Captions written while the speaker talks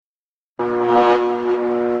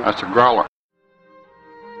That's a growler.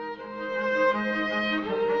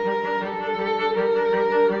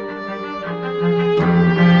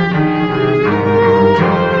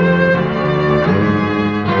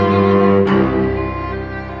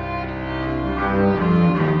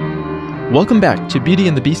 Welcome back to Beauty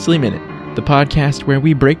and the Beastly Minute, the podcast where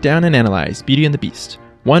we break down and analyze Beauty and the Beast,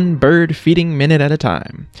 one bird feeding minute at a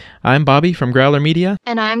time. I'm Bobby from Growler Media.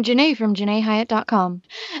 And I'm Janae from JanaeHyatt.com.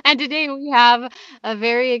 And today we have a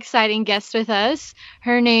very exciting guest with us.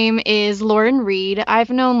 Her name is Lauren Reed.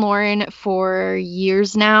 I've known Lauren for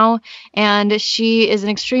years now, and she is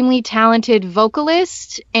an extremely talented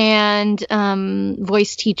vocalist and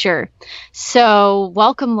voice teacher. So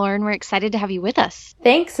welcome, Lauren. We're excited to have you with us.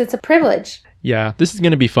 Thanks. It's a privilege. Yeah, this is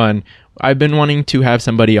going to be fun. I've been wanting to have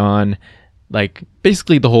somebody on, like,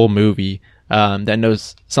 basically the whole movie that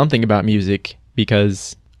knows something about music,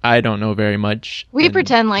 because I don't know very much. We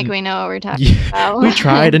pretend like we know what we're talking about. We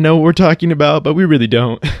try to know what we're talking about, but we really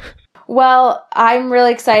don't. Well, I'm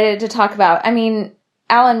really excited to talk about,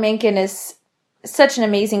 Alan Menken is such an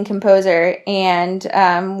amazing composer, and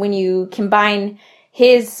when you combine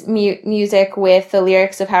his music with the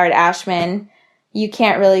lyrics of Howard Ashman, you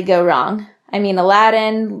can't really go wrong.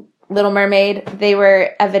 Aladdin, Little Mermaid, they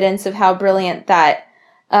were evidence of how brilliant that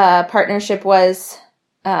partnership was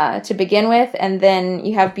to begin with. And then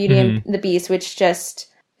you have Beauty and the Beast, which just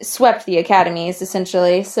swept the academies,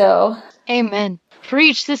 essentially. So, amen.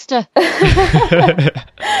 Preach, sister.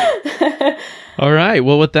 All right.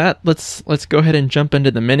 Well, with that, let's go ahead and jump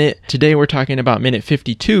into the minute. Today we're talking about minute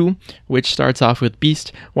 52, which starts off with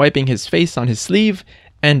Beast wiping his face on his sleeve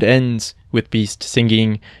and ends with Beast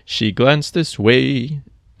singing, "She glanced this way,"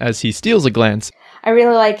 as he steals a glance. I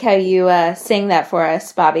really like how you sing that for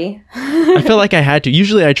us, Bobby. I felt like I had to.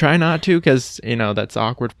 Usually I try not to because, that's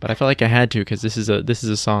awkward, but I felt like I had to because this is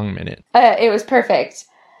a song minute. It was perfect.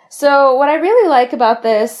 So what I really like about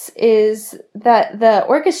this is that the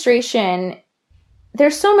orchestration,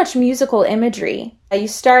 there's so much musical imagery. You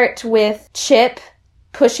start with Chip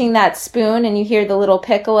pushing that spoon and you hear the little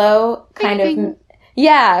piccolo kind of,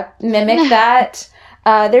 mimic that.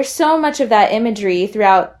 There's so much of that imagery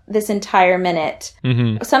throughout this entire minute.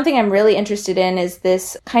 Mm-hmm. Something I'm really interested in is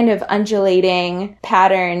this kind of undulating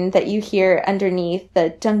pattern that you hear underneath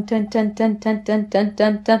the dun dun dun dun dun dun dun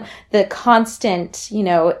dun dun, the constant,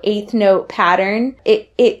 eighth note pattern.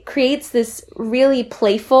 It creates this really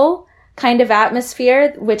playful kind of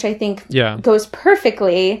atmosphere, which I think goes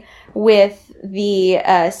perfectly with the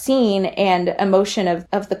scene and emotion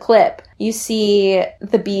of the clip. You see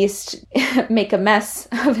the Beast make a mess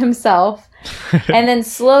of himself. And then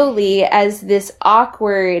slowly, as this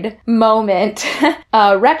awkward moment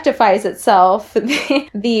rectifies itself,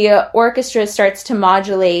 the orchestra starts to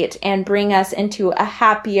modulate and bring us into a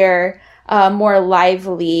happier, more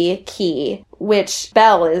lively key, which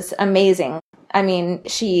Belle is amazing.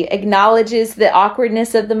 She acknowledges the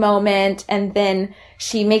awkwardness of the moment, and then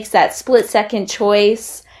she makes that split-second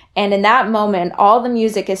choice. And in that moment, all the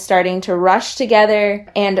music is starting to rush together,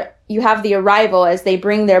 and you have the arrival as they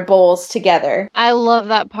bring their bowls together. I love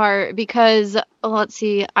that part because, let's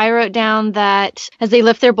see, I wrote down that as they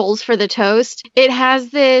lift their bowls for the toast, it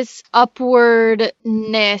has this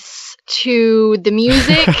upwardness to the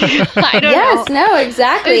music. I don't know. Yes, no,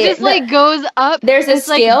 exactly. It just goes up. There's a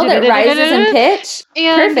scale that rises in pitch.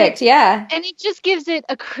 Perfect, yeah. And it just gives it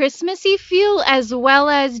a Christmassy feel as well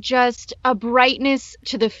as just a brightness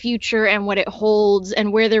to the future and what it holds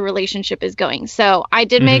and where their relationship is going. So I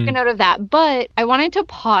did make a note of that, but I wanted to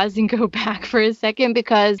pause and go back for a second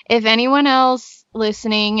because if anyone else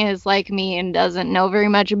listening is like me and doesn't know very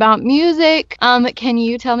much about music, can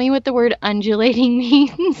you tell me what the word undulating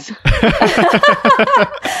means?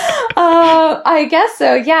 I guess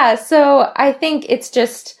so, yeah. So I think it's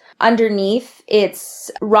just underneath,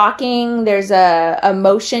 it's rocking, there's a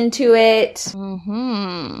motion to it.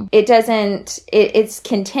 Mm-hmm. It's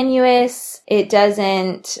continuous.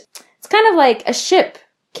 It's kind of like a ship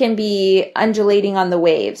can be undulating on the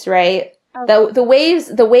waves, right? Okay. The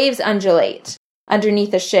waves undulate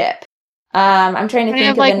underneath a ship. I'm trying to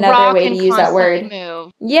think of another way to use that word.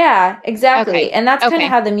 Move. Yeah, exactly. Okay. And that's kind of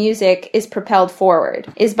how the music is propelled forward,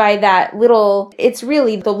 is by that it's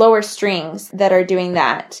really the lower strings that are doing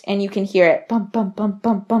that. And you can hear it. Bum, bum, bum,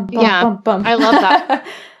 bum, bum, bum, bum. I love that.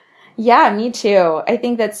 Yeah, me too. I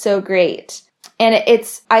think that's so great. And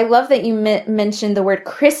I love that you mentioned the word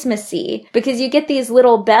Christmassy, because you get these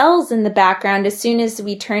little bells in the background as soon as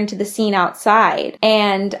we turn to the scene outside.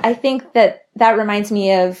 And I think that reminds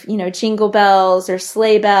me of, jingle bells or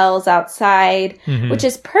sleigh bells outside, which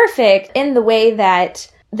is perfect in the way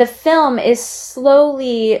that the film is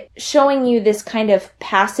slowly showing you this kind of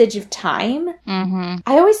passage of time. Mm-hmm.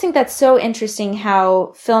 I always think that's so interesting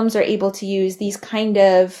how films are able to use these kind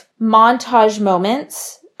of montage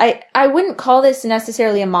moments. I wouldn't call this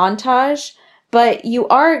necessarily a montage, but you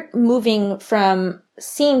are moving from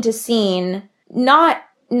scene to scene, not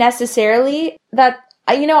necessarily that,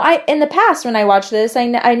 in the past when I watched this, I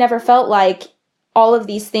never felt like all of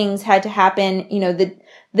these things had to happen,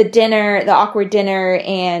 the dinner, the awkward dinner,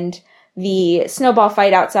 and the snowball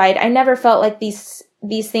fight outside. I never felt like these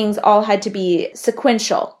things all had to be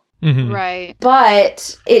sequential. Mm-hmm. Right.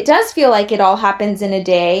 But it does feel like it all happens in a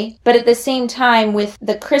day. But at the same time, with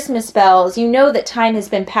the Christmas bells, you know that time has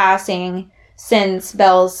been passing since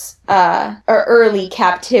Belle's early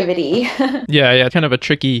captivity. Yeah, kind of a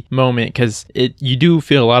tricky moment because you do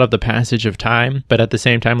feel a lot of the passage of time, but at the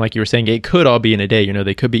same time, like you were saying, it could all be in a day.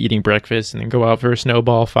 They could be eating breakfast and then go out for a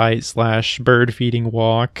snowball fight / bird feeding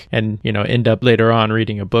walk and, end up later on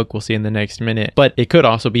reading a book we'll see in the next minute. But it could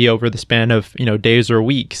also be over the span of, days or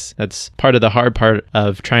weeks. That's part of the hard part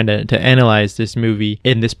of trying to analyze this movie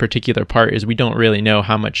in this particular part is we don't really know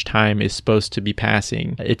how much time is supposed to be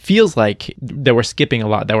passing. It feels like that we're skipping a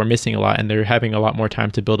lot, that we're missing a lot, and they're having a lot more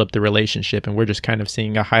time to build up the relationship, and we're just kind of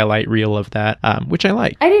seeing a highlight reel of that, which I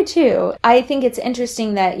like. I do too. I think it's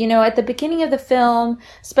interesting that, at the beginning of the film,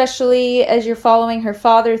 especially as you're following her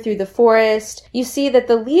father through the forest, you see that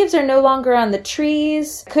the leaves are no longer on the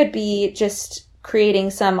trees. Could be just creating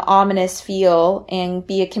some ominous feel and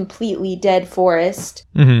be a completely dead forest.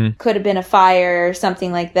 Mm-hmm. Could have been a fire or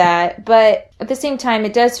something like that. But at the same time,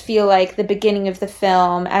 it does feel like the beginning of the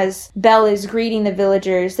film, as Belle is greeting the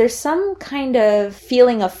villagers, there's some kind of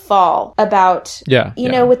feeling of fall about,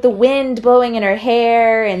 with the wind blowing in her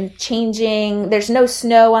hair and changing. There's no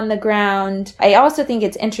snow on the ground. I also think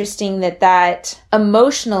it's interesting that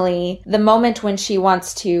emotionally, the moment when she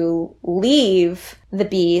wants to leave the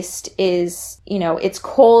beast is, it's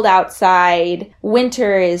cold outside,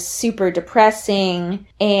 winter is super depressing,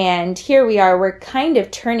 and here we are, we're kind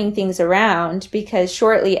of turning things around because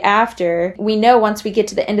shortly after, we know once we get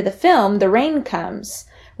to the end of the film, the rain comes,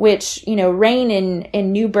 which, rain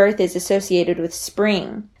in New Birth is associated with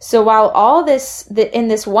spring. So while all this, in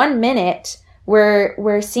this 1 minute,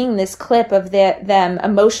 we're seeing this clip of them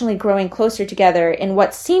emotionally growing closer together in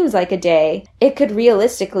what seems like a day. It could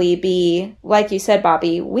realistically be, like you said,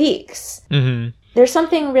 Bobby, weeks. Mm-hmm. There's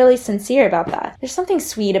something really sincere about that. There's something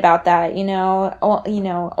sweet about that,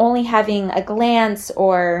 only having a glance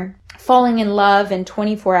or falling in love in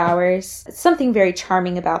 24 hours. It's something very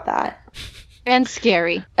charming about that. And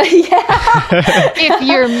scary. Yeah. If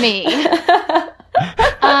you're me.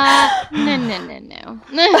 No.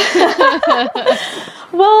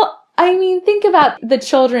 Well, think about the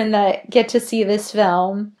children that get to see this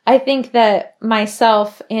film. I think that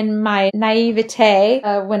myself, in my naivete,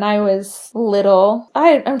 when I was little,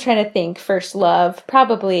 I'm trying to think, first love,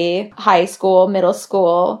 probably high school, middle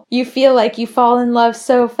school. You feel like you fall in love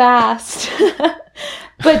so fast.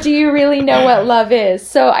 But do you really know what love is?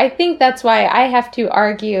 So I think that's why I have to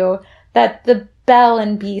argue that the Belle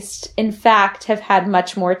and Beast, in fact, have had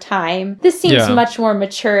much more time. This seems much more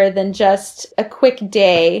mature than just a quick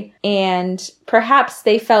day, and perhaps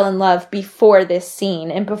they fell in love before this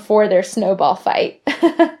scene and before their snowball fight.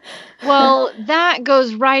 Well, that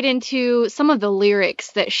goes right into some of the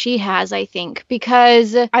lyrics that she has, I think,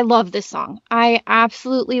 because I love this song. I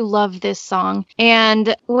absolutely love this song.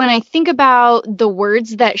 And when I think about the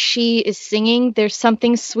words that she is singing, there's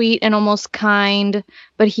something sweet and almost kind,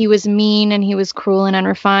 but he was mean and he was cruel and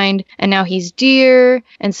unrefined, and now he's dear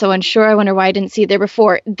and so unsure. I wonder why I didn't see it there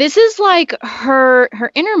before. This is like her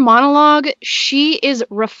inner monologue. She is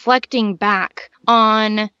reflecting back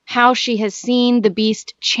on how she has seen the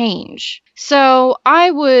Beast change. So I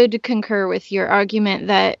would concur with your argument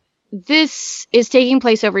that this is taking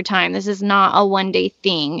place over time. This is not a one-day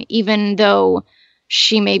thing, even though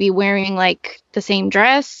she may be wearing like the same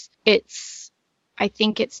dress. I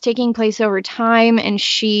think it's taking place over time, and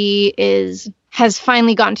she has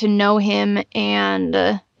finally gotten to know him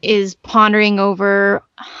and is pondering over,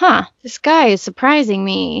 this guy is surprising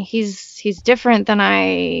me. He's different than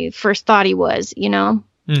I first thought he was,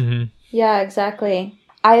 Mm-hmm. Yeah, exactly.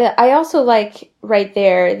 I also like right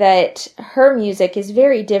there that her music is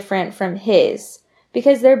very different from his,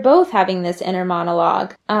 because they're both having this inner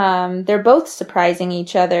monologue. They're both surprising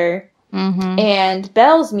each other. Mm-hmm. And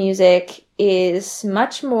Belle's music is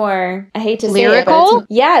much more, I hate to lyrical? Say it,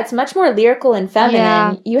 but it's much more lyrical and feminine.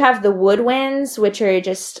 Yeah. You have the woodwinds, which are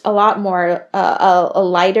just a lot more, a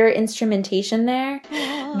lighter instrumentation there.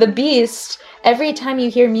 The Beast, every time you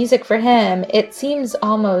hear music for him, it seems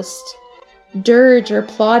almost dirge or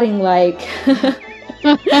plodding like.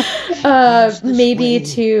 Maybe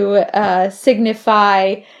to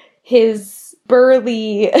signify his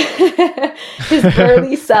burly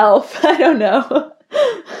self. I don't know.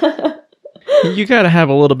 You gotta have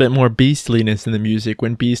a little bit more beastliness in the music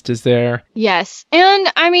when Beast is there. Yes.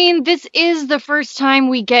 And I mean, this is the first time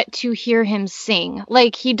we get to hear him sing.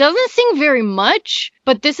 Like, he doesn't sing very much,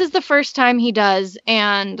 but this is the first time he does,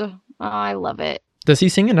 and I love it. Does he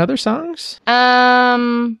sing in other songs?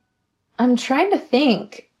 I'm trying to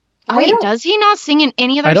think. Wait, does he not sing in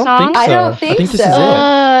any other songs? Think so. I don't think this so.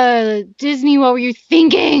 Is it. Disney, what were you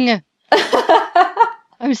thinking?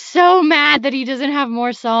 I'm so mad that he doesn't have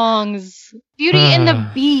more songs. Beauty and the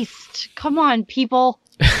Beast. Come on, people.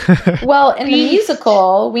 Well, in the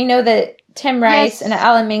musical, we know that Tim Rice and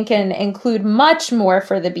Alan Menken include much more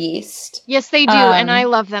for the Beast. Yes, they do, and I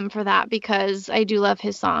love them for that because I do love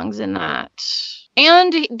his songs in that.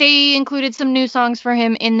 And they included some new songs for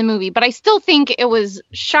him in the movie, but I still think it was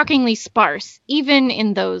shockingly sparse, even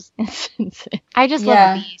in those instances. I just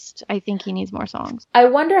love the Beast. I think he needs more songs. I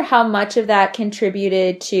wonder how much of that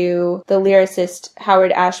contributed to the lyricist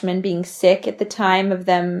Howard Ashman being sick at the time of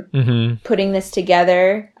them putting this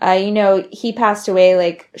together. He passed away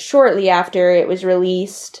like shortly after it was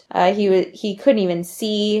released. He couldn't even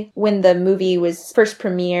see when the movie was first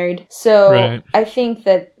premiered. So I think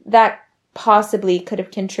that possibly could have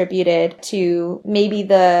contributed to maybe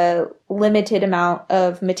the limited amount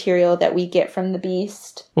of material that we get from the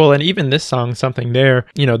Beast. Well, and even this song, Something There,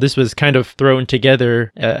 this was kind of thrown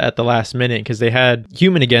together at the last minute because they had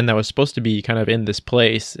Human Again that was supposed to be kind of in this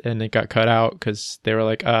place, and it got cut out because they were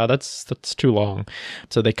like, that's too long.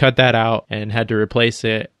 So they cut that out and had to replace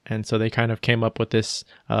it. And so they kind of came up with this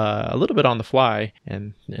a little bit on the fly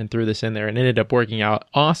and threw this in there, and it ended up working out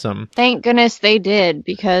awesome. Thank goodness they did,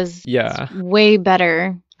 because it's way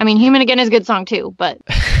better. I mean, Human Again is a good song too, but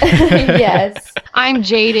yes. I'm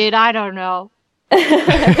jaded. I don't know.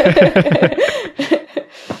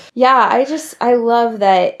 Yeah, I love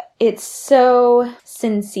that it's so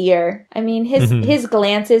sincere. I mean, his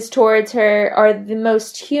glances towards her are the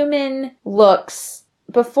most human looks.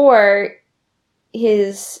 Before,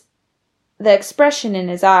 the expression in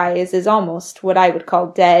his eyes is almost what I would call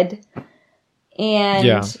dead.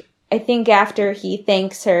 And I think after he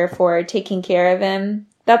thanks her for taking care of him,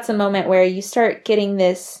 that's a moment where you start getting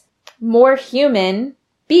this more human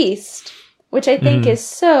Beast, which I think is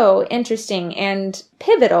so interesting and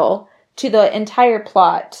pivotal to the entire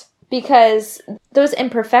plot. Because those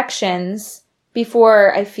imperfections,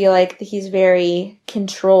 before I feel like he's very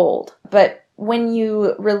controlled. But when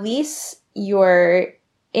you release your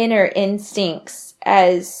inner instincts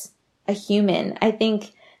as a human, I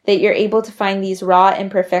think that you're able to find these raw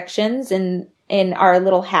imperfections in our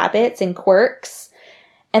little habits and quirks.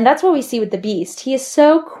 And that's what we see with the Beast. He is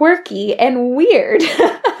so quirky and weird.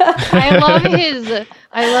 I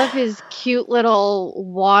love his cute little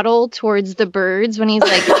waddle towards the birds when he's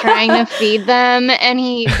like trying to feed them, and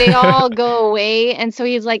they all go away, and so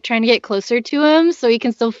he's like trying to get closer to him so he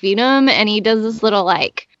can still feed them, and he does this little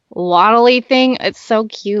like waddly thing. It's so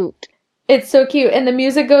cute. It's so cute, and the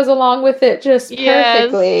music goes along with it just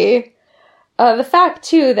perfectly. Yes. The fact,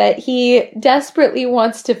 too, that he desperately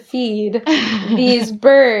wants to feed these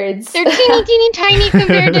birds. They're teeny, teeny, tiny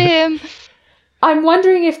compared to him. I'm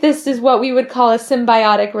wondering if this is what we would call a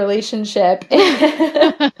symbiotic relationship.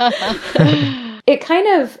 It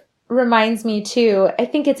kind of reminds me, too, I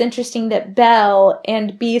think it's interesting that Belle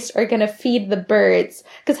and Beast are going to feed the birds.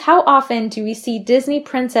 Because how often do we see Disney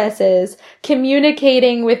princesses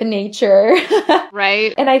communicating with nature?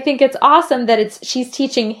 Right. And I think it's awesome that she's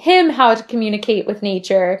teaching him how to communicate with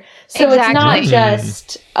nature. So It's not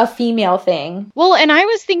just a female thing. Well, and I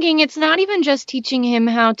was thinking it's not even just teaching him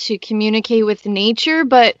how to communicate with nature,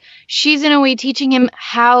 but she's in a way teaching him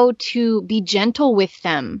how to be gentle with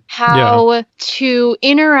them, how to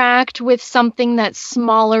interact with something that's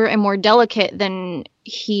smaller and more delicate than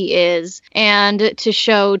he is, and to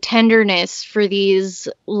show tenderness for these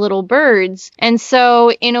little birds. And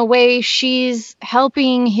so in a way she's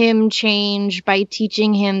helping him change by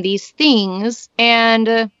teaching him these things.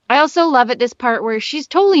 And I also love at this part where she's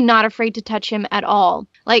totally not afraid to touch him at all.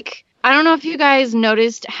 Like, I don't know if you guys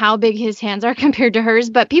noticed how big his hands are compared to hers,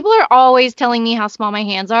 but people are always telling me how small my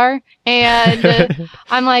hands are. And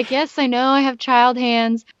I'm like, yes, I know I have child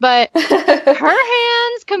hands, but her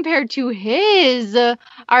hands compared to his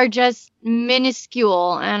are just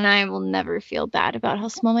minuscule. And I will never feel bad about how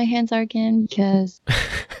small my hands are again, because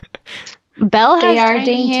Belle has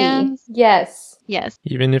tiny hands. Yes. Yes.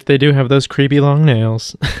 Even if they do have those creepy long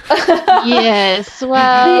nails. Yes,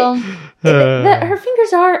 well, Her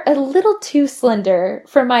fingers are a little too slender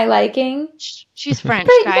for my liking. she's French,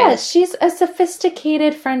 But guys. yes, she's a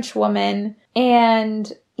sophisticated French woman,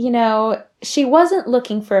 and, you know, she wasn't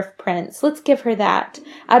looking for a prince. Let's give her that.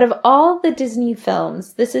 Out of all the Disney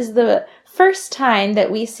films, this is the first time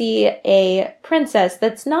that we see a princess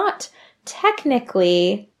that's not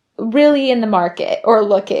technically really in the market or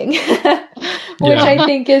looking, which I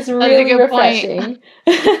think is really refreshing.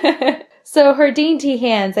 So her dainty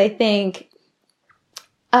hands, I think,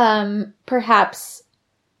 perhaps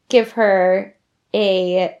give her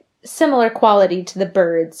a similar quality to the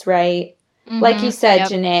birds, right? Like you said,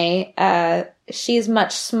 Janae, she's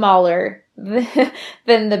much smaller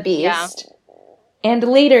than the beast. Yeah. And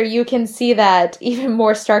later you can see that even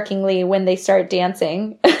more starkingly when they start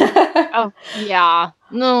dancing. Oh, yeah.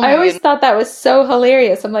 No. I always thought that was so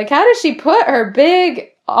hilarious. I'm like, how does she put her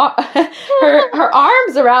big, her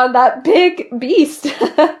arms around that big beast?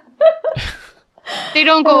 They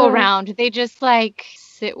don't go around. They just, like,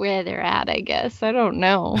 sit where they're at, I guess. I don't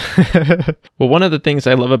know. Well, one of the things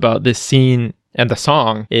I love about this scene and the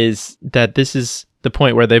song is that this is the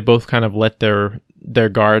point where they both kind of let their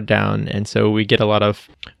guard down, and so we get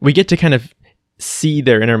to kind of see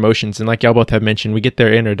their inner emotions, and like y'all both have mentioned, we get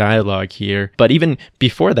their inner dialogue here. But even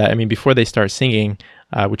before that, I mean, before they start singing,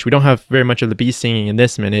 which we don't have very much of the beast singing in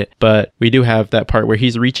this minute, but we do have that part where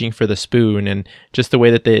he's reaching for the spoon, and just the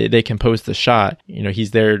way that they compose the shot, you know,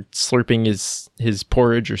 he's there slurping his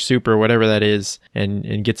porridge or soup or whatever that is,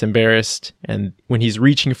 and gets embarrassed, and when he's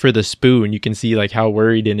reaching for the spoon, you can see like how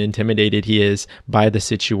worried and intimidated he is by the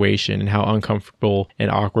situation and how uncomfortable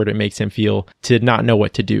and awkward it makes him feel to not know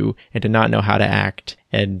what to do and to not know how to act.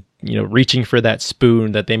 And, you know, reaching for that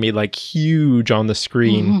spoon that they made like huge on the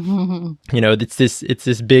screen. You know, it's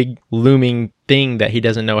this big looming thing that he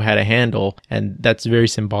doesn't know how to handle, and that's very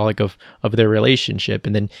symbolic of their relationship.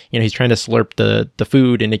 And then, you know, he's trying to slurp the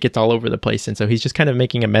food and it gets all over the place, and so he's just kind of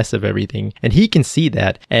making a mess of everything, and he can see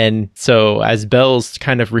that. And so as Belle's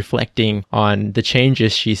kind of reflecting on the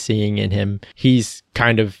changes she's seeing in him, he's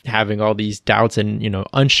kind of having all these doubts and, you know,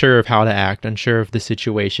 unsure of how to act, unsure of the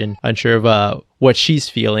situation, unsure of what she's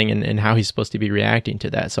feeling and how he's supposed to be reacting to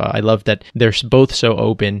that. So I love that they're both so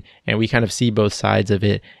open and we kind of see both sides of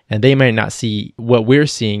it, and they might not see what we're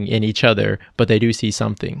seeing in each other, but they do see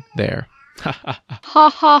something there. Ha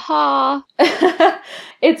ha ha.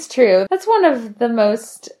 It's true. That's one of the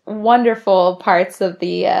most wonderful parts of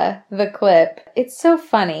the clip. It's so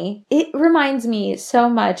funny. It reminds me so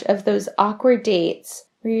much of those awkward dates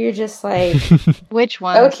where you're just like, which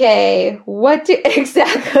ones? Okay,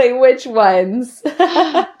 exactly which ones?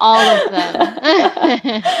 All of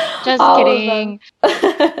them. Just All kidding.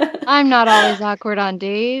 I'm not always awkward on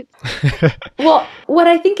dates. Well, what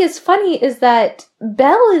I think is funny is that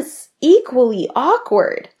Belle is equally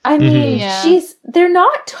awkward. I mean, they're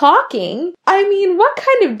not talking. I mean, what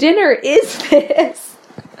kind of dinner is this?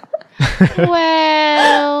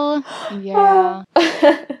 Well, yeah.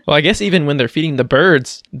 Well, I guess even when they're feeding the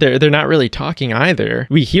birds, they're not really talking either.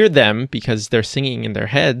 We hear them because they're singing in their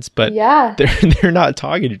heads, but they're not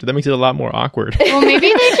talking to each other. That makes it a lot more awkward. Well,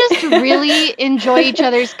 maybe they just really enjoy each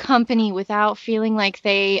other's company without feeling like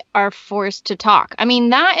they are forced to talk. I mean,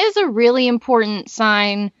 that is a really important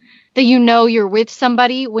sign that you know you're with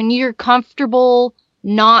somebody when you're comfortable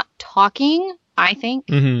not talking, I think.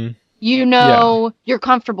 Mm-hmm. You know you're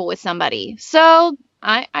comfortable with somebody. So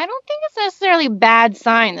I don't think it's necessarily a bad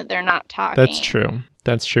sign that they're not talking. That's true.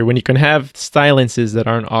 That's true. When you can have silences that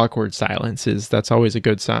aren't awkward silences, that's always a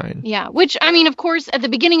good sign. Yeah, which, I mean, of course, at the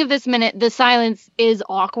beginning of this minute, the silence is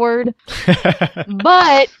awkward.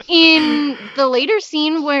 But in the later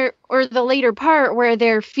scene or the later part where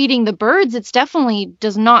they're feeding the birds, it's definitely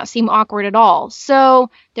does not seem awkward at all. So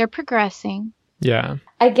they're progressing. Yeah.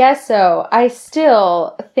 I guess so. I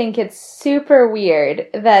still think it's super weird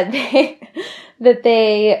that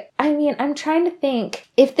they, I mean, I'm trying to think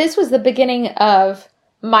if this was the beginning of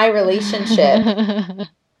my relationship.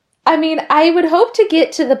 I mean, I would hope to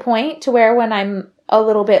get to the point to where when I'm a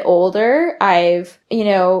little bit older, I've, you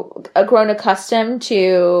know, grown accustomed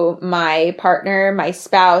to my partner, my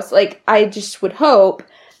spouse. Like, I just would hope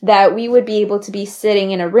that we would be able to be sitting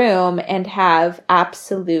in a room and have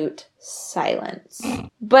absolute silence.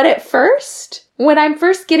 But at first, when I'm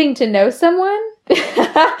first getting to know someone,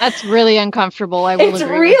 that's really uncomfortable. I will it's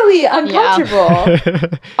agree. Really uncomfortable.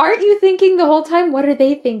 Yeah. Aren't you thinking the whole time, what are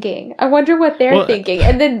they thinking? I wonder what they're thinking.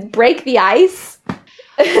 And then break the ice.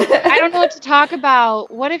 I don't know what to talk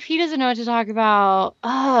about. What if he doesn't know what to talk about?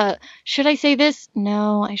 Should I say this?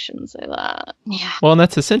 No, I shouldn't say that. Yeah. Well, and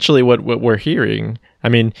that's essentially what we're hearing. I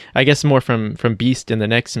mean, I guess more from Beast in the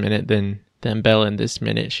next minute than Belle in this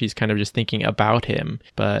minute. She's kind of just thinking about him.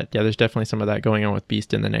 But yeah, there's definitely some of that going on with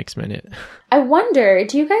Beast in the next minute. I wonder,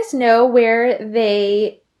 do you guys know where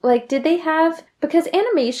they, like, did they have, because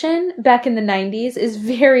animation back in the 90s is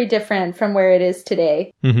very different from where it is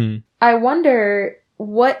today. Mm-hmm. I wonder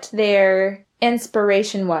what their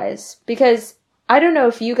inspiration was, because I don't know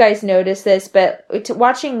if you guys noticed this, but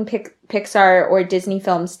watching Pixar or Disney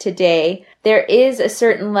films today, there is a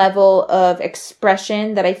certain level of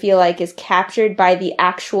expression that I feel like is captured by the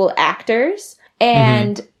actual actors.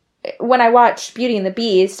 And when I watch Beauty and the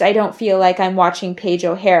Beast, I don't feel like I'm watching Paige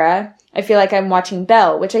O'Hara. I feel like I'm watching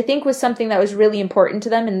Belle, which I think was something that was really important to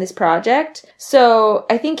them in this project. So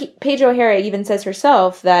I think Paige O'Hara even says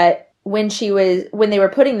herself that when they were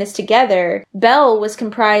putting this together, Belle was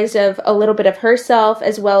comprised of a little bit of herself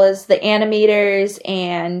as well as the animators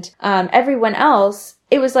and everyone else.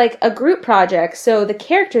 It was like a group project, so the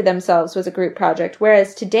character themselves was a group project.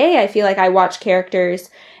 Whereas today, I feel like I watch characters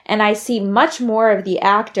and I see much more of the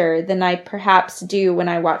actor than I perhaps do when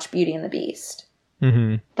I watch Beauty and the Beast.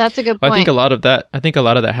 Mm-hmm. That's a good point. I think a lot of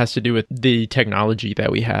that has to do with the technology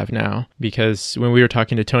that we have now, because when we were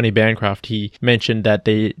talking to Tony Bancroft, he mentioned that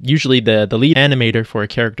they usually the lead animator for a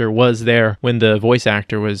character was there when the voice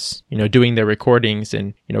actor was, doing their recordings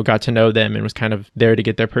and, got to know them and was kind of there to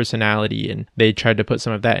get their personality, and they tried to put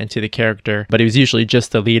some of that into the character, but it was usually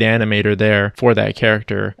just the lead animator there for that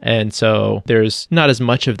character. And so there's not as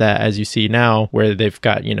much of that as you see now, where they've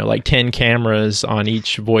got, like 10 cameras on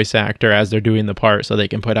each voice actor as they're doing the part, so they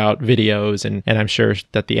can put out videos, and I'm sure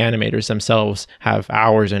that the animators themselves have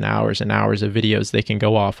hours and hours and hours of videos they can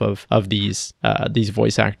go off of these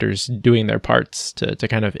voice actors doing their parts to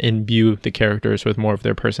kind of imbue the characters with more of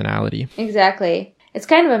their personality. Exactly. It's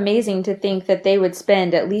kind of amazing to think that they would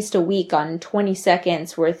spend at least a week on 20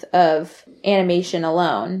 seconds worth of animation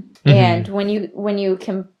alone. Mm-hmm. And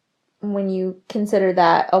when you consider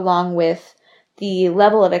that along with the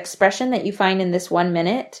level of expression that you find in this 1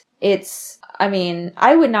 minute,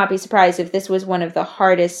 I would not be surprised if this was one of the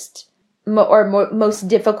hardest most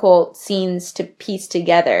difficult scenes to piece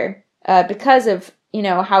together because of,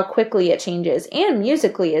 how quickly it changes, and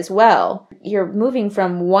musically as well. You're moving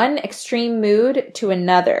from one extreme mood to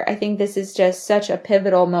another. I think this is just such a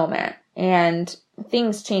pivotal moment, and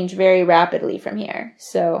things change very rapidly from here.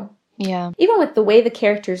 So, yeah. Even even with the way the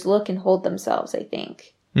characters look and hold themselves, I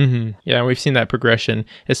think. Mm-hmm. Yeah, we've seen that progression,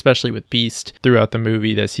 especially with Beast throughout the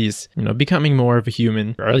movie, as he's, becoming more of a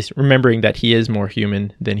human, or at least remembering that he is more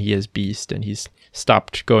human than he is Beast, and he's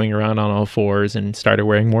stopped going around on all fours and started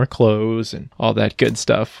wearing more clothes and all that good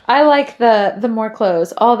stuff. I like the more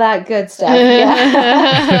clothes, all that good stuff.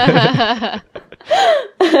 Yeah.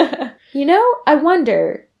 I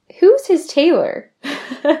wonder, who's his tailor?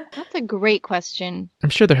 That's a great question. I'm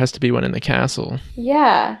sure there has to be one in the castle.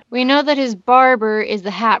 Yeah. We know that his barber is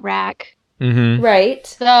the hat rack. Mm-hmm. Right.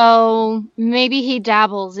 So maybe he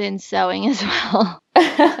dabbles in sewing as well.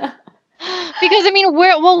 Because,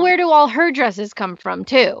 where do all her dresses come from,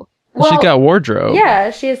 too? Well, she's got wardrobe.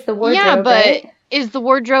 Yeah, she has the wardrobe. Yeah, but right? Is the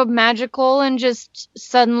wardrobe magical and just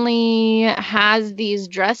suddenly has these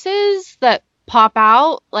dresses that pop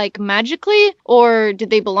out like magically, or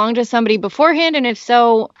did they belong to somebody beforehand, and if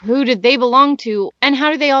so, who did they belong to, and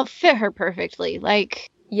how do they all fit her perfectly?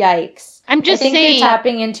 Yikes. I'm just saying, saying, you're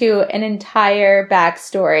tapping into an entire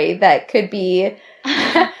backstory that could be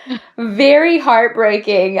very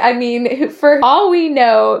heartbreaking. For all we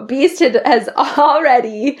know, Beast has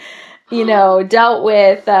already dealt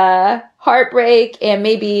with heartbreak and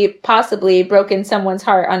maybe possibly broken someone's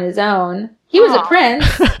heart on his own. He was a prince.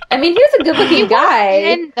 He was a good-looking guy.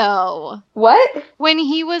 And though. What? When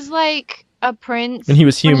he was a prince. When he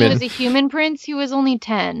was human. When he was a human prince, he was only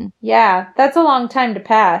 10. Yeah, that's a long time to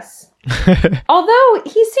pass. Although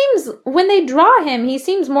when they draw him, he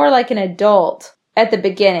seems more like an adult at the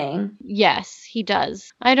beginning. Yes, he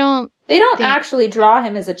does. They don't actually draw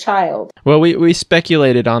him as a child. Well, we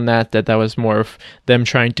speculated on that was more of them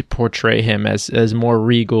trying to portray him as more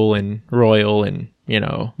regal and royal and,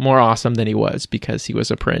 more awesome than he was because he was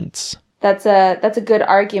a prince. That's a good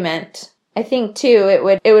argument. I think too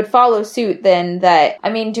it would follow suit then that,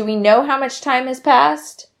 do we know how much time has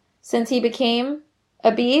passed since he became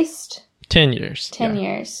a beast? 10 years. 10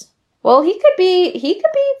 years. Well, he could be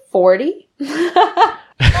 40.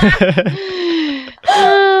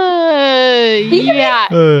 Yeah.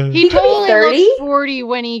 He could be totally 30. looks 40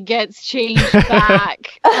 when he gets changed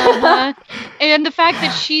back. And the fact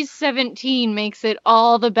that she's 17 makes it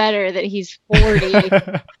all the better that he's 40.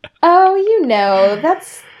 Oh, you know,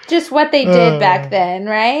 that's just what they did back then,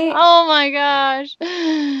 right? Oh my gosh.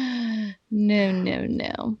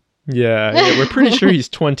 No. Yeah, we're pretty sure he's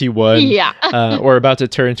 21. Yeah. Or about to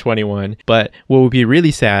turn 21. But what would be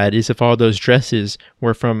really sad is if all those dresses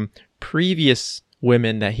were from previous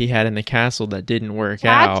women that he had in the castle that didn't work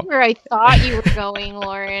out. That's where I thought you were going,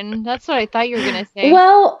 Lauren. That's what I thought you were going to say.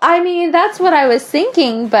 Well, I mean, that's what I was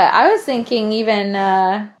thinking, but I was thinking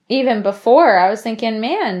even before, I was thinking,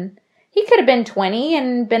 man, he could have been 20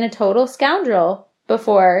 and been a total scoundrel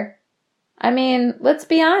before. I mean, let's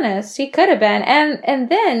be honest, he could have been. And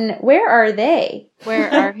then, where are they?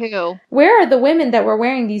 Where are who? Where are the women that were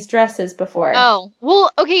wearing these dresses before? Oh,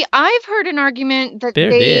 well, okay, I've heard an argument that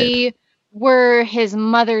they were his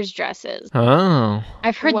mother's dresses. Oh.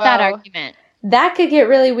 I've heard that argument. That could get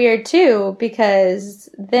really weird too, because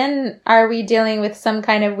then are we dealing with some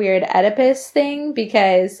kind of weird Oedipus thing?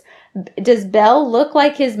 Because does Belle look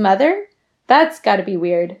like his mother? That's got to be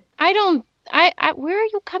weird. Where are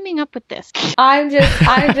you coming up with this? I'm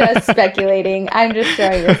just speculating. I'm just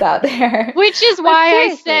throwing this out there. Which is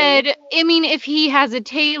why I said, I mean, if he has a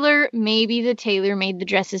tailor, maybe the tailor made the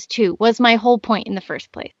dresses too, was my whole point in the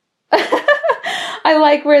first place. I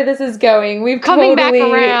like where this is going. We've coming totally... back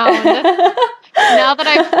around. Now that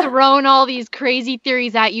I've thrown all these crazy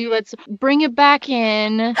theories at you, let's bring it back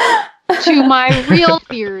in to my real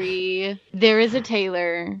theory. There is a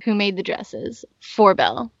tailor who made the dresses for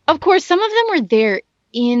Belle. Of course, some of them were there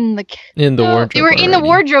in the wardrobe. They were in the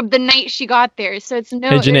wardrobe the night she got there, so it's no.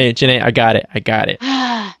 Hey, Janae, I got it.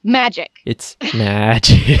 Magic. It's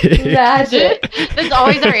magic. Magic. That's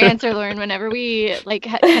always our answer, Lauren. Whenever we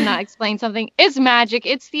cannot explain something, it's magic.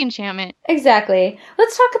 It's the enchantment. Exactly.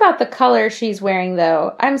 Let's talk about the color she's wearing,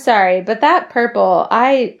 though. I'm sorry, but that purple,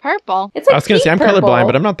 purple. It's like I was gonna say I'm purple. colorblind,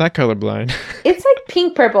 but I'm not that colorblind. It's like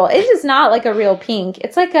pink purple. It is not like a real pink.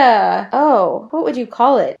 It's like what would you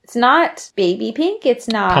call it? It's not baby pink. It's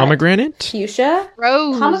not pomegranate? Fuchsia?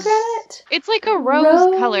 Rose. Pomegranate? It's like a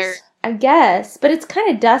rose color. I guess, but it's kind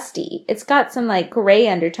of dusty. It's got some like gray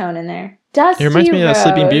undertone in there. Dusty. It reminds me of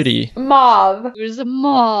Sleeping Beauty. Mauve. There's a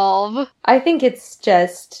mauve. I think it's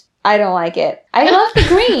just, I don't like it. I love the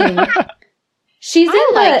green. She's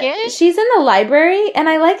in the library, and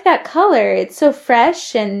I like that color. It's so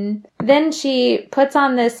fresh, and then she puts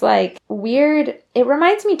on this, like, weird... It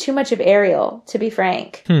reminds me too much of Ariel, to be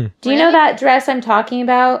frank. Do you know that dress I'm talking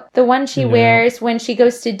about? The one she wears when she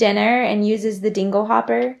goes to dinner and uses the dingle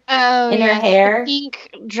hopper in her hair? The pink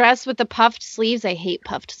dress with the puffed sleeves. I hate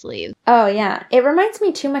puffed sleeves. Oh, yeah. It reminds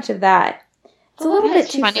me too much of that. It's a little bit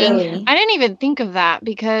too silly. I didn't even think of that,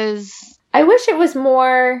 because... I wish it was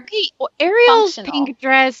more Ariel's functional. pink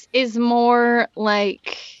dress is more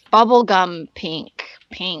like bubblegum pink.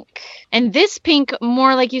 And this pink,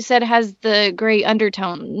 more like you said, has the gray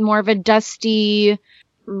undertone. More of a dusty,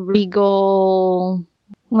 regal,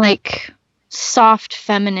 like soft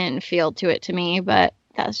feminine feel to it to me, but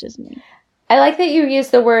that's just me. I like that you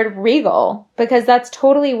use the word regal, because that's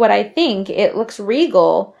totally what I think. It looks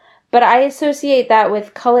regal, but I associate that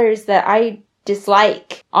with colors that I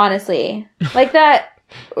dislike, honestly. Like that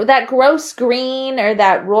gross green or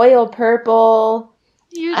that royal purple.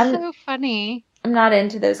 You're so funny. I'm not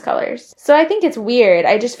into those colors. So I think it's weird.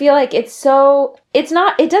 I just feel like it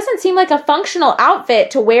doesn't seem like a functional outfit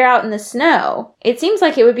to wear out in the snow. It seems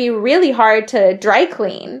like it would be really hard to dry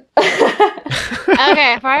clean.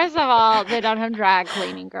 Okay, first of all, they don't have dry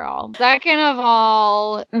cleaning, girl. Second of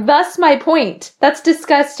all... Thus my point. That's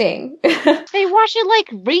disgusting. They wash it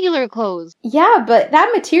like regular clothes. Yeah, but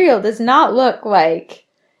that material does not look like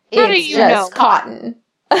it's just cotton.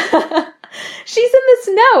 She's in the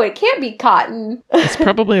snow. It can't be cotton. It's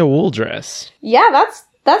probably a wool dress. Yeah,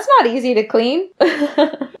 that's not easy to clean.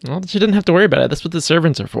 Well, she didn't have to worry about it. That's what the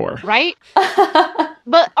servants are for. Right?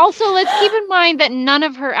 But also, let's keep in mind that none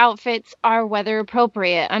of her outfits are weather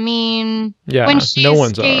appropriate. I mean, when she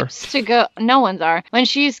escapes to go... No one's are. When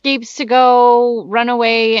she escapes to go run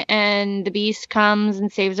away and the beast comes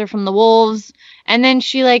and saves her from the wolves, and then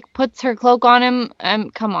she, like, puts her cloak on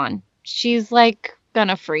him, come on. She's, like...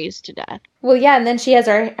 gonna freeze to death. Well, yeah, and then she has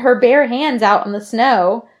her bare hands out in the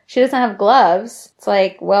snow. She doesn't have gloves. It's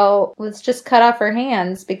like, well, let's just cut off her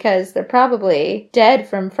hands because they're probably dead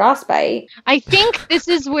from frostbite. I think this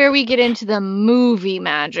is where we get into the movie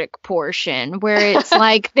magic portion, where it's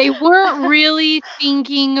like they weren't really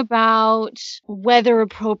thinking about weather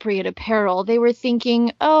appropriate apparel. They were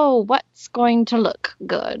thinking, oh, what's going to look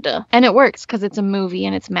good? And it works because it's a movie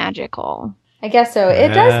and it's magical. I guess so. It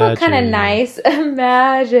does look kind of nice.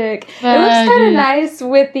 Magic. It looks kind of nice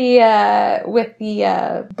with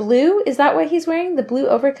the blue. Is that what he's wearing? The blue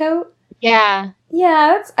overcoat? Yeah.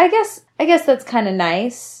 Yeah, I guess that's kind of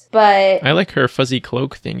nice, but I like her fuzzy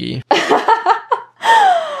cloak thingy.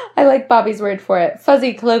 I like Bobby's word for it.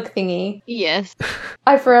 Fuzzy cloak thingy. Yes.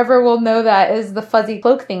 I forever will know that as the fuzzy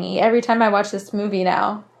cloak thingy every time I watch this movie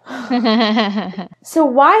now. So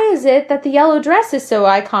why is it that the yellow dress is so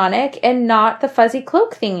iconic and not the fuzzy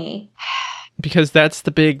cloak thingy? Because that's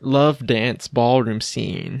the big love dance ballroom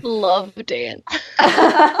scene. Love dance.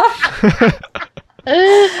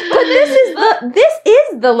 But this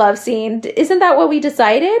is the love scene. Isn't that what we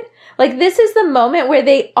decided? Like, this is the moment where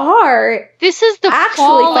they are This is the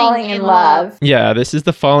actually falling in love. Yeah, this is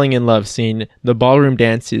the falling in love scene. The ballroom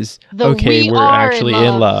dance is, We we're are actually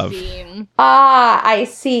in love. scene. Ah, I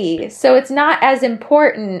see. So it's not as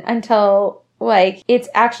important until, like, it's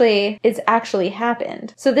actually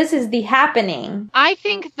happened. So this is the happening. I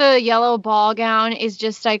think the yellow ball gown is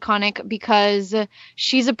just iconic because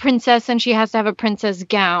she's a princess and she has to have a princess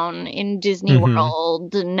gown in Disney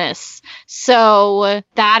World-ness. So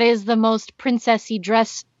that is the most princessy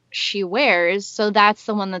dress she wears. So that's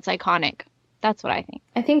the one that's iconic. That's what I think.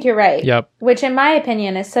 I think you're right. Yep. Which, in my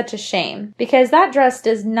opinion, is such a shame because that dress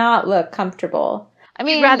does not look comfortable. I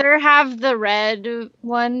mean, I'd rather have the red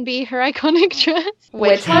one be her iconic dress.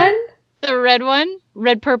 Which one? The red one.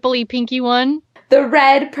 Red, purpley, pinky one. The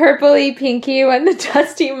red, purpley, pinky one, the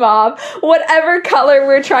dusty mauve, whatever color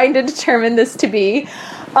we're trying to determine this to be.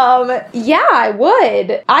 Yeah, I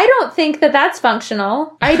would. I don't think that that's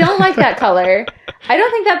functional. I don't like that color. I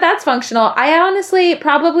don't think that that's functional. I honestly,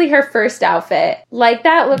 probably her first outfit. Like,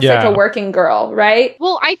 that looks like a working girl, right?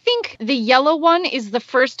 Well, I think the yellow one is the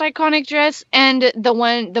first iconic dress, and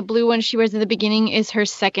the blue one she wears at the beginning is her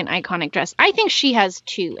second iconic dress. I think she has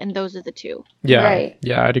two, and those are the two. Yeah. Right.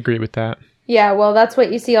 Yeah, I'd agree with that. Yeah, well, that's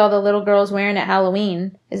what you see all the little girls wearing at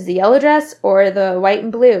Halloween, is the yellow dress or the white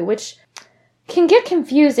and blue, which can get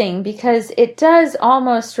confusing because it does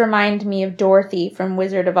almost remind me of Dorothy from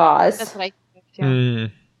Wizard of Oz. That's what I think too.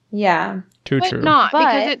 Yeah. Too But true. not, But-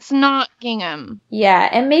 because it's not gingham. Yeah,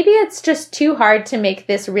 and maybe it's just too hard to make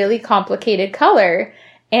this really complicated color,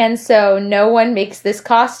 and so no one makes this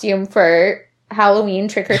costume for Halloween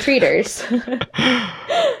trick-or-treaters.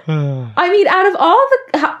 I mean, out of all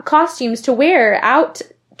the costumes to wear out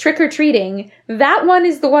trick-or-treating, that one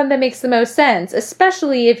is the one that makes the most sense,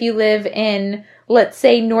 especially if you live in, let's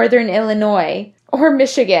say, northern Illinois or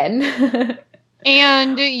Michigan.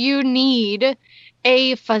 And you need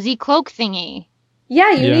a fuzzy cloak thingy.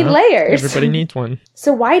 Yeah, you need layers. Everybody needs one.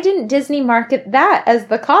 So why didn't Disney market that as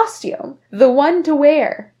the costume? The one to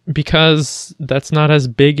wear? Because that's not as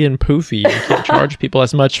big and poofy. You can't charge people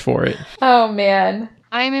as much for it. Oh, man.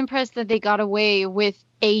 I'm impressed that they got away with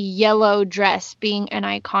a yellow dress being an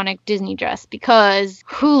iconic Disney dress, because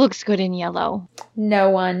who looks good in yellow? No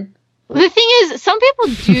one. The thing is, some people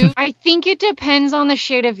do. I think it depends on the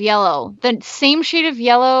shade of yellow. The same shade of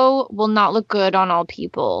yellow will not look good on all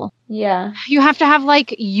people. Yeah. You have to have,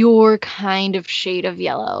 like, your kind of shade of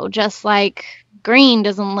yellow. Just like green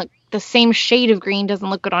doesn't look, the same shade of green doesn't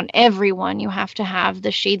look good on everyone. You have to have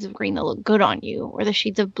the shades of green that look good on you, or the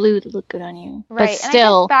shades of blue that look good on you. Right, But and I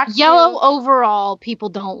still, guess back to- yellow overall, people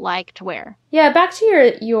don't like to wear. Yeah, back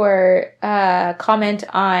to your comment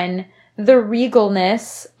on the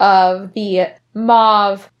regalness of the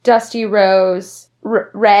mauve, dusty rose,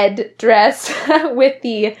 red dress with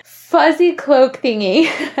the fuzzy cloak thingy.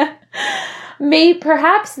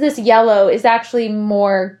 Perhaps this yellow is actually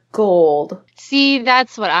more gold, See,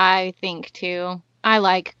 that's what I think too. I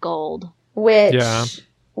like gold. which, Yeah.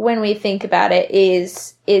 when we think about it,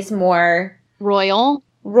 is more Royal.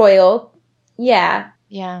 royal. Yeah.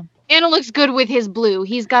 Yeah. And it looks good with his blue.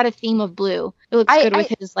 He's got a theme of blue. It looks good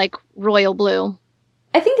with his, like, royal blue.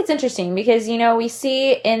 I think it's interesting because, we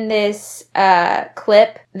see in this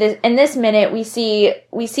clip, in this minute, we see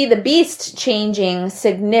the Beast changing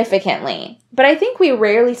significantly. But I think we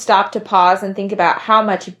rarely stop to pause and think about how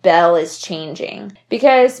much Belle is changing.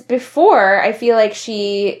 Because before, I feel like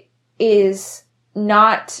she is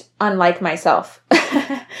not unlike myself.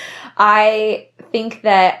 I think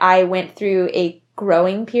that I went through a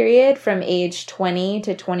growing period from age 20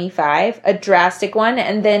 to 25, a drastic one,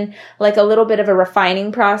 and then like a little bit of a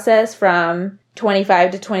refining process from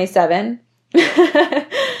 25 to 27, in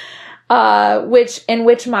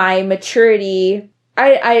which my maturity,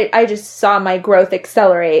 I just saw my growth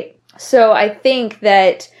accelerate. So I think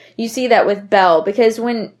that you see that with Belle, because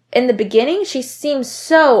when in the beginning she seems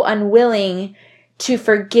so unwilling to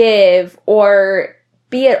forgive or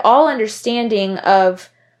be at all understanding of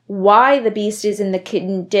why the Beast is in the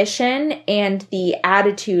condition and the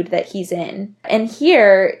attitude that he's in. And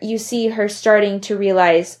here you see her starting to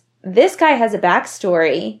realize this guy has a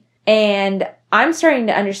backstory, and I'm starting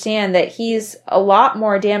to understand that he's a lot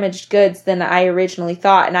more damaged goods than I originally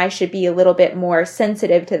thought, and I should be a little bit more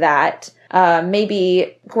sensitive to that.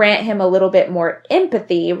 Maybe grant him a little bit more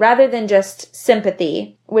empathy rather than just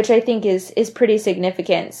sympathy, which I think is pretty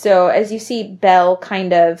significant. So as you see Belle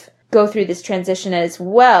kind of go through this transition as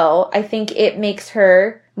well, I think it makes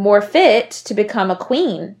her more fit to become a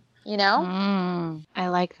queen, you know? I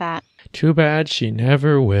like that. Too bad she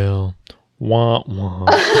never will. Wah, wah.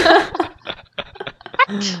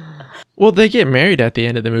 Well, they get married at the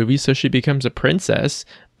end of the movie, so she becomes a princess,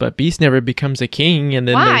 but Beast never becomes a king, and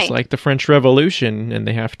then there's like the French Revolution, and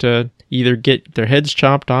they have to either get their heads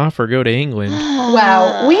chopped off or go to England.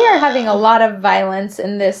 Wow, we are having a lot of violence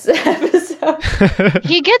in this episode.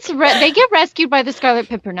 They get rescued by the Scarlet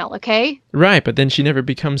Pimpernel, okay? Right, but then she never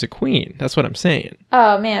becomes a queen. That's what I'm saying.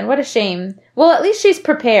 Oh man, what a shame. Well, at least she's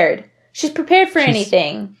prepared. She's prepared for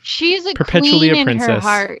anything. She's a perpetually queen a princess in her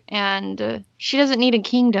heart, and she doesn't need a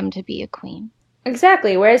kingdom to be a queen.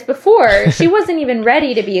 Exactly. Whereas before, she wasn't even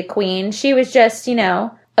ready to be a queen. She was just,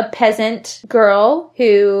 a peasant girl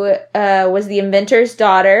who was the inventor's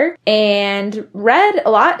daughter and read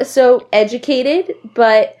a lot, so educated,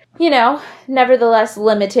 but, nevertheless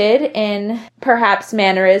limited in perhaps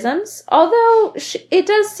mannerisms. Although it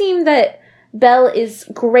does seem that Belle is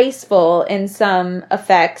graceful in some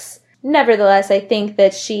effects. Nevertheless, I think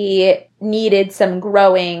that she needed some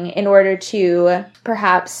growing in order to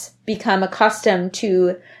perhaps become accustomed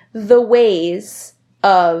to the ways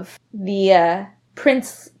of the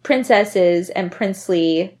princesses and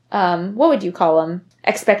princely, what would you call them?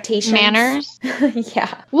 Expectations? Manners?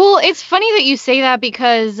 Yeah. Well, it's funny that you say that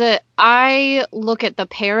because I look at the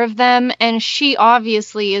pair of them, and she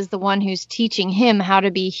obviously is the one who's teaching him how to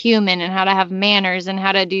be human and how to have manners and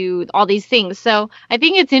how to do all these things. So I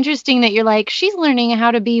think it's interesting that you're like, she's learning how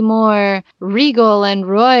to be more regal and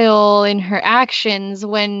royal in her actions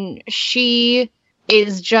when she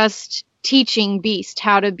is just teaching Beast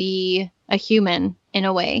how to be a human in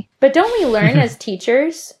a way. But don't we learn as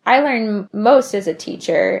teachers? I learn most as a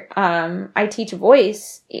teacher. I teach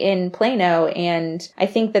voice in Plano, and I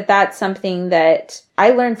think that that's something that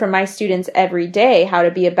I learn from my students every day, how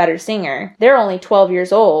to be a better singer. They're only 12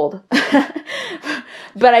 years old.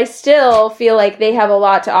 But I still feel like they have a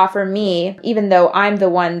lot to offer me, even though I'm the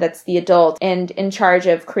one that's the adult and in charge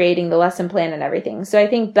of creating the lesson plan and everything. So I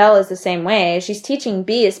think Belle is the same way. She's teaching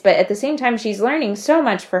Beast, but at the same time, she's learning so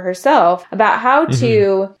much for herself about how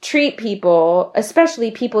to treat people,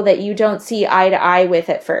 especially people that you don't see eye to eye with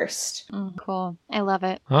at first. Cool. I love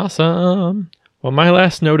it. Awesome. Well, my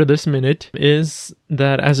last note of this minute is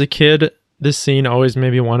that as a kid, this scene always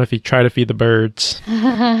made me want to try to feed the birds.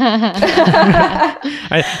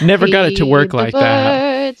 I never got it to work like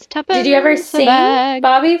that. Did you ever sing,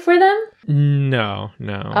 Bobby, for them? No.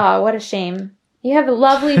 Oh, what a shame. You have a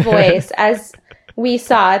lovely voice, as we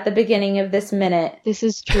saw at the beginning of this minute. This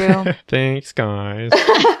is true. Thanks, guys.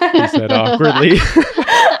 He said awkwardly.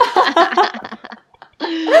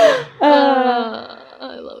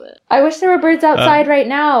 I love it. I wish there were birds outside right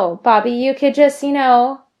now, Bobby. You could just,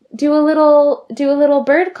 do a little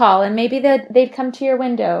bird call, and maybe they'd come to your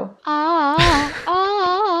window.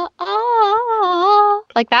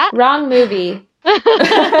 Like that? Wrong movie.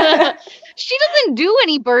 She doesn't do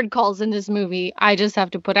any bird calls in this movie. I just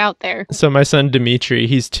have to put out there. So my son Dimitri,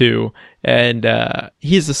 he's 2, and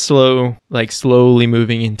he's slowly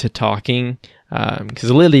moving into talking.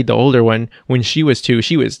 Because Lily, the older one, when she was 2,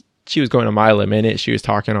 she was going a mile a minute. She was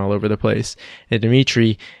talking all over the place. And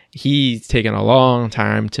Dimitri, he's taken a long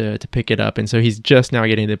time to pick it up. And so he's just now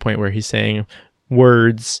getting to the point where he's saying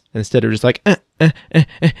words instead of just like,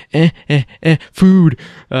 food.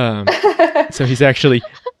 So he's actually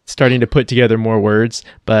starting to put together more words.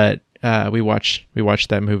 But we watched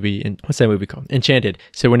that movie. And what's that movie called? Enchanted.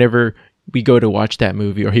 So whenever we go to watch that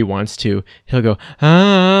movie, or he wants to, he'll go,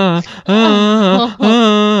 oh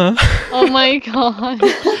my god.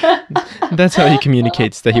 That's how he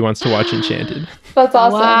communicates that he wants to watch Enchanted. That's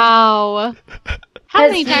awesome. Wow. How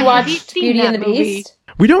many times have you seen Beauty and the movie? Beast?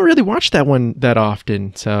 We don't really watch that one that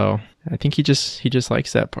often, so I think he just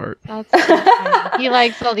likes that part. That's so funny. He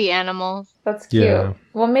likes all the animals. That's cute. Yeah.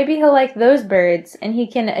 Well, maybe he'll like those birds, and he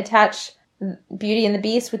can attach Beauty and the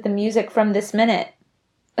Beast with the music from this minute.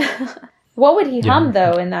 What would he hum,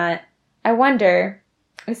 though, in that? I wonder.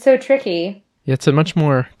 It's so tricky. Yeah, it's a much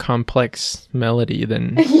more complex melody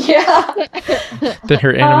than than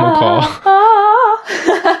her animal call.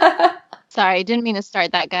 Sorry, didn't mean to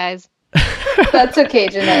start that, guys. That's okay,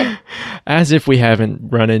 Janae. As if we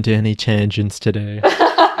haven't run into any tangents today.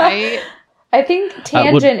 Right? I think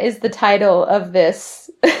tangent is the title of this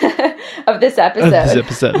of this episode.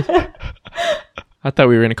 I thought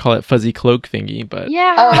we were going to call it fuzzy cloak thingy, but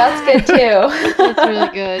Yeah. Oh, that's good too. That's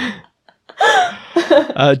really good.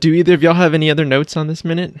 do either of y'all have any other notes on this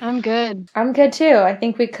minute? I'm good. I'm good too. I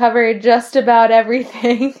think we covered just about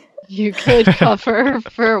everything. You could cover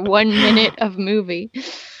for 1 minute of movie.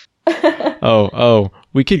 Oh,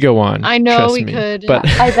 we could go on. I know trust we me. could. But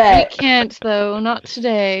I We bet. can't, though. Not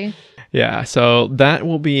today. yeah, so that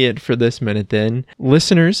will be it for this minute then.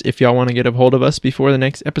 Listeners, if y'all want to get a hold of us before the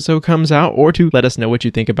next episode comes out, or to let us know what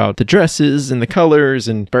you think about the dresses and the colors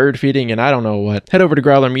and bird feeding and I don't know what, head over to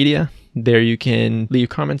Growler Media. There you can leave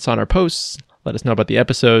comments on our posts. Let us know about the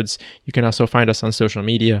episodes. You can also find us on social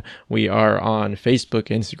media. We are on Facebook,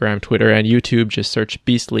 Instagram, Twitter, and YouTube. Just search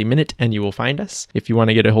Beastly Minute and you will find us. If you want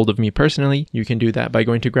to get a hold of me personally, you can do that by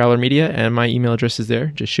going to Growler Media, and my email address is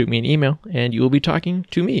there. Just shoot me an email and you will be talking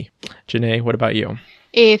to me. Janae, what about you?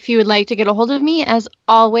 If you would like to get a hold of me, as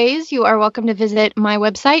always, you are welcome to visit my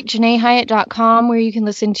website, JanaeHyatt.com, where you can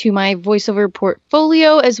listen to my voiceover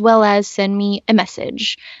portfolio as well as send me a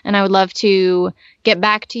message. And I would love to get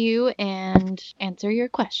back to you and answer your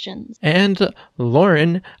questions. And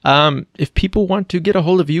Lauren, if people want to get a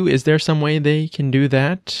hold of you, is there some way they can do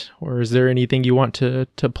that? Or is there anything you want to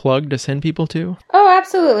plug to send people to? Oh,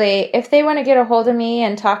 absolutely. If they want to get a hold of me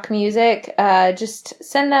and talk music, just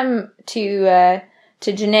send them to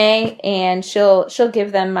Janae, and she'll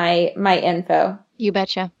give them my info. You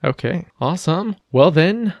betcha. Okay, awesome. Well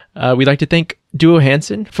then, we'd like to thank Duo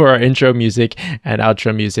Hansen for our intro music and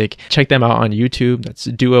outro music. Check them out on YouTube. That's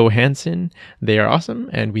Duo Hansen. They are awesome,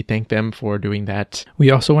 and we thank them for doing that. We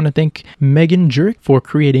also want to thank Megan Jurek for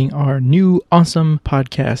creating our new awesome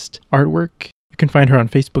podcast artwork. You can find her on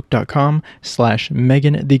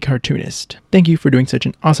facebook.com/Megan the Cartoonist. Thank you for doing such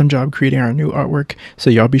an awesome job creating our new artwork, so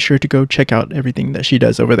y'all be sure to go check out everything that she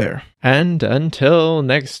does over there. And until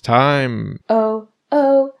next time. Oh,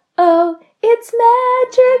 oh, oh, it's magic!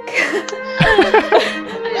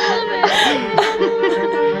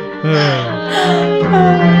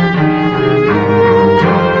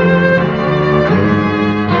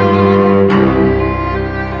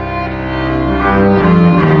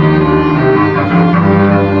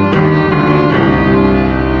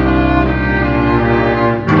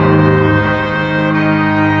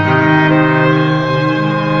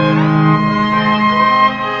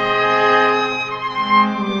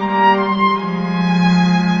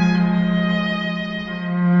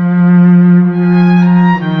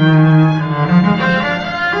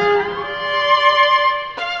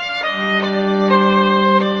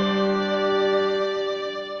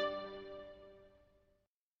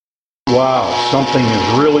 Wow, something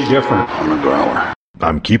is really different on the Growler.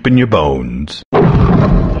 I'm keeping your bones.